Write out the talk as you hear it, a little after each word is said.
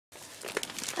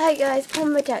Hi guys,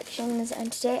 Home Productions,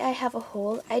 and today I have a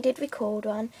haul. I did record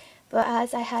one, but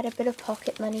as I had a bit of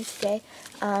pocket money today,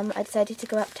 I decided to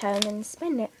go uptown and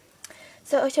spend it.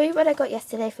 So I'll show you what I got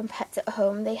yesterday from Pets at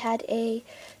Home. They had a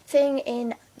thing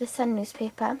in the Sun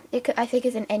newspaper. I think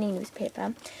it's in any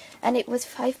newspaper. And it was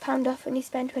 £5 off when you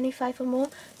spend 25 or more.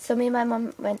 So me and my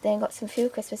mum went there and got some few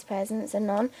Christmas presents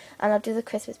and on. And I'll do the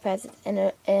Christmas presents in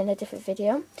a different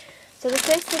video. So the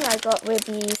first thing I got were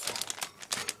these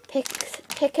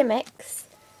Pick a Mix.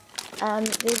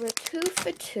 They were 2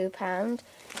 for £2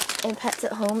 in Pets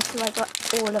at Home, so I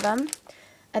got all of them.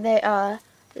 And they are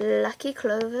Lucky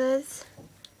Clovers,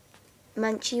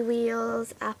 Munchie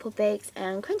Wheels, Apple Bakes,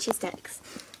 and Crunchy Sticks.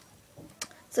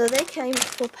 So they came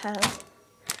for £4.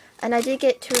 And I did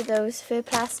get 2 of those for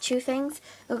plus chew things.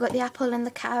 I got the apple and the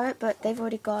carrot, but they've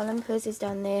already got them. Hers is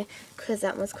down there because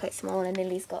that one's quite small and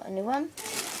Lily's got a new one.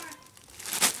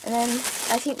 And then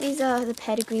I think these are the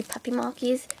pedigree puppy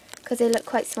markies because they look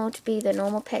quite small to be the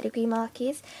normal pedigree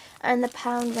markies. And the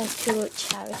 £1 went to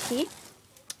charity.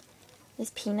 There's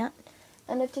Peanut.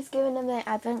 And I've just given them their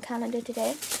advent calendar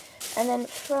today. And then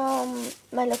from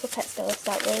my local pet store to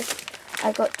start with,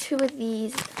 I got 2 of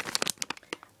these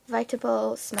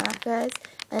Vitable Smackers.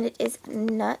 And it is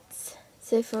nuts,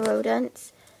 so for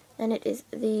rodents. And it is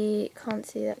the, can't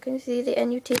see that, can you see the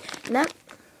NUT? Nut.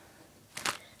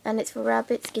 And it's for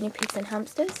rabbits, guinea pigs, and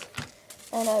hamsters.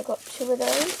 And I got 2 of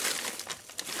those.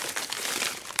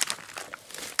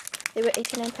 They were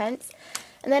 89p.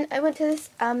 And then I went to this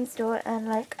store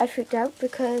and I freaked out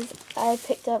because I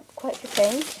picked up quite a few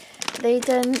things. They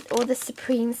done all the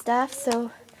Supreme stuff,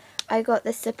 so I got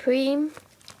the Supreme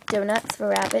donuts for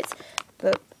rabbits,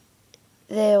 but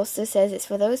they also says it's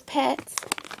for those pets.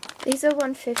 These are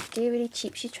 $1.50, really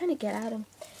cheap. She's trying to get at them.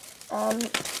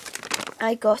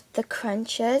 I got the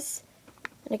Crunchers,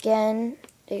 and again,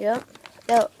 there you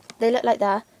go. They look like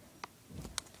that.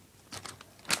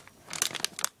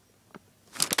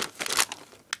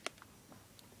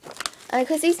 And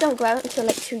because these don't grow out until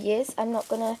like 2 years, I'm not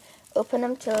going to open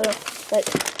them till like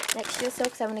next year or so,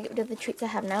 because I want to get rid of the treats I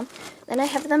have now. Then I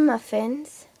have the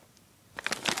muffins.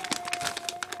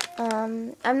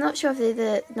 I'm not sure if they're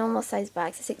the normal size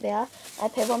bags. I think they are. I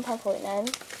paid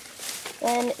 £1.49.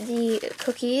 Then the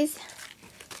cookies.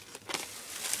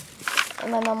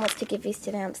 And my mum wants to give these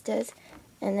to the hamsters,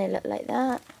 and they look like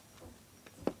that.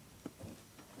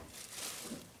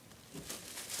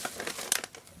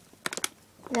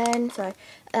 Then, sorry,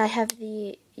 I have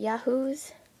the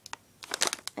Yahoos,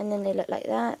 and then they look like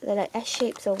that. They're like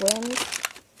S-shapes or worms.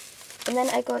 And then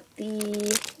I got the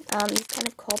these kind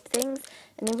of cob things,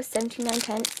 and they were 79p.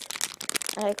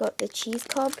 And I got the cheese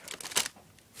cob,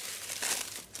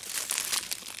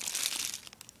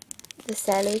 the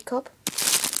celery cob,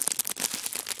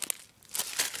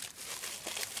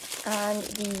 and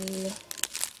the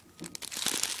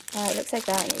it looks like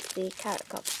that, and it's the carrot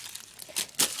cob.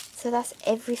 So that's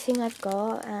everything I've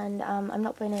got, and I'm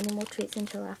not buying any more treats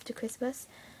until after Christmas.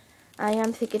 I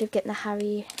am thinking of getting the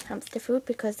Harry hamster food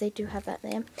because they do have that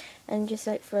there, and just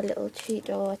like for a little treat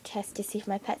or test to see if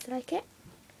my pets like it.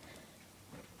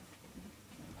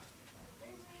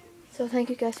 So thank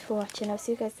you guys for watching. I'll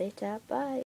see you guys later. Bye.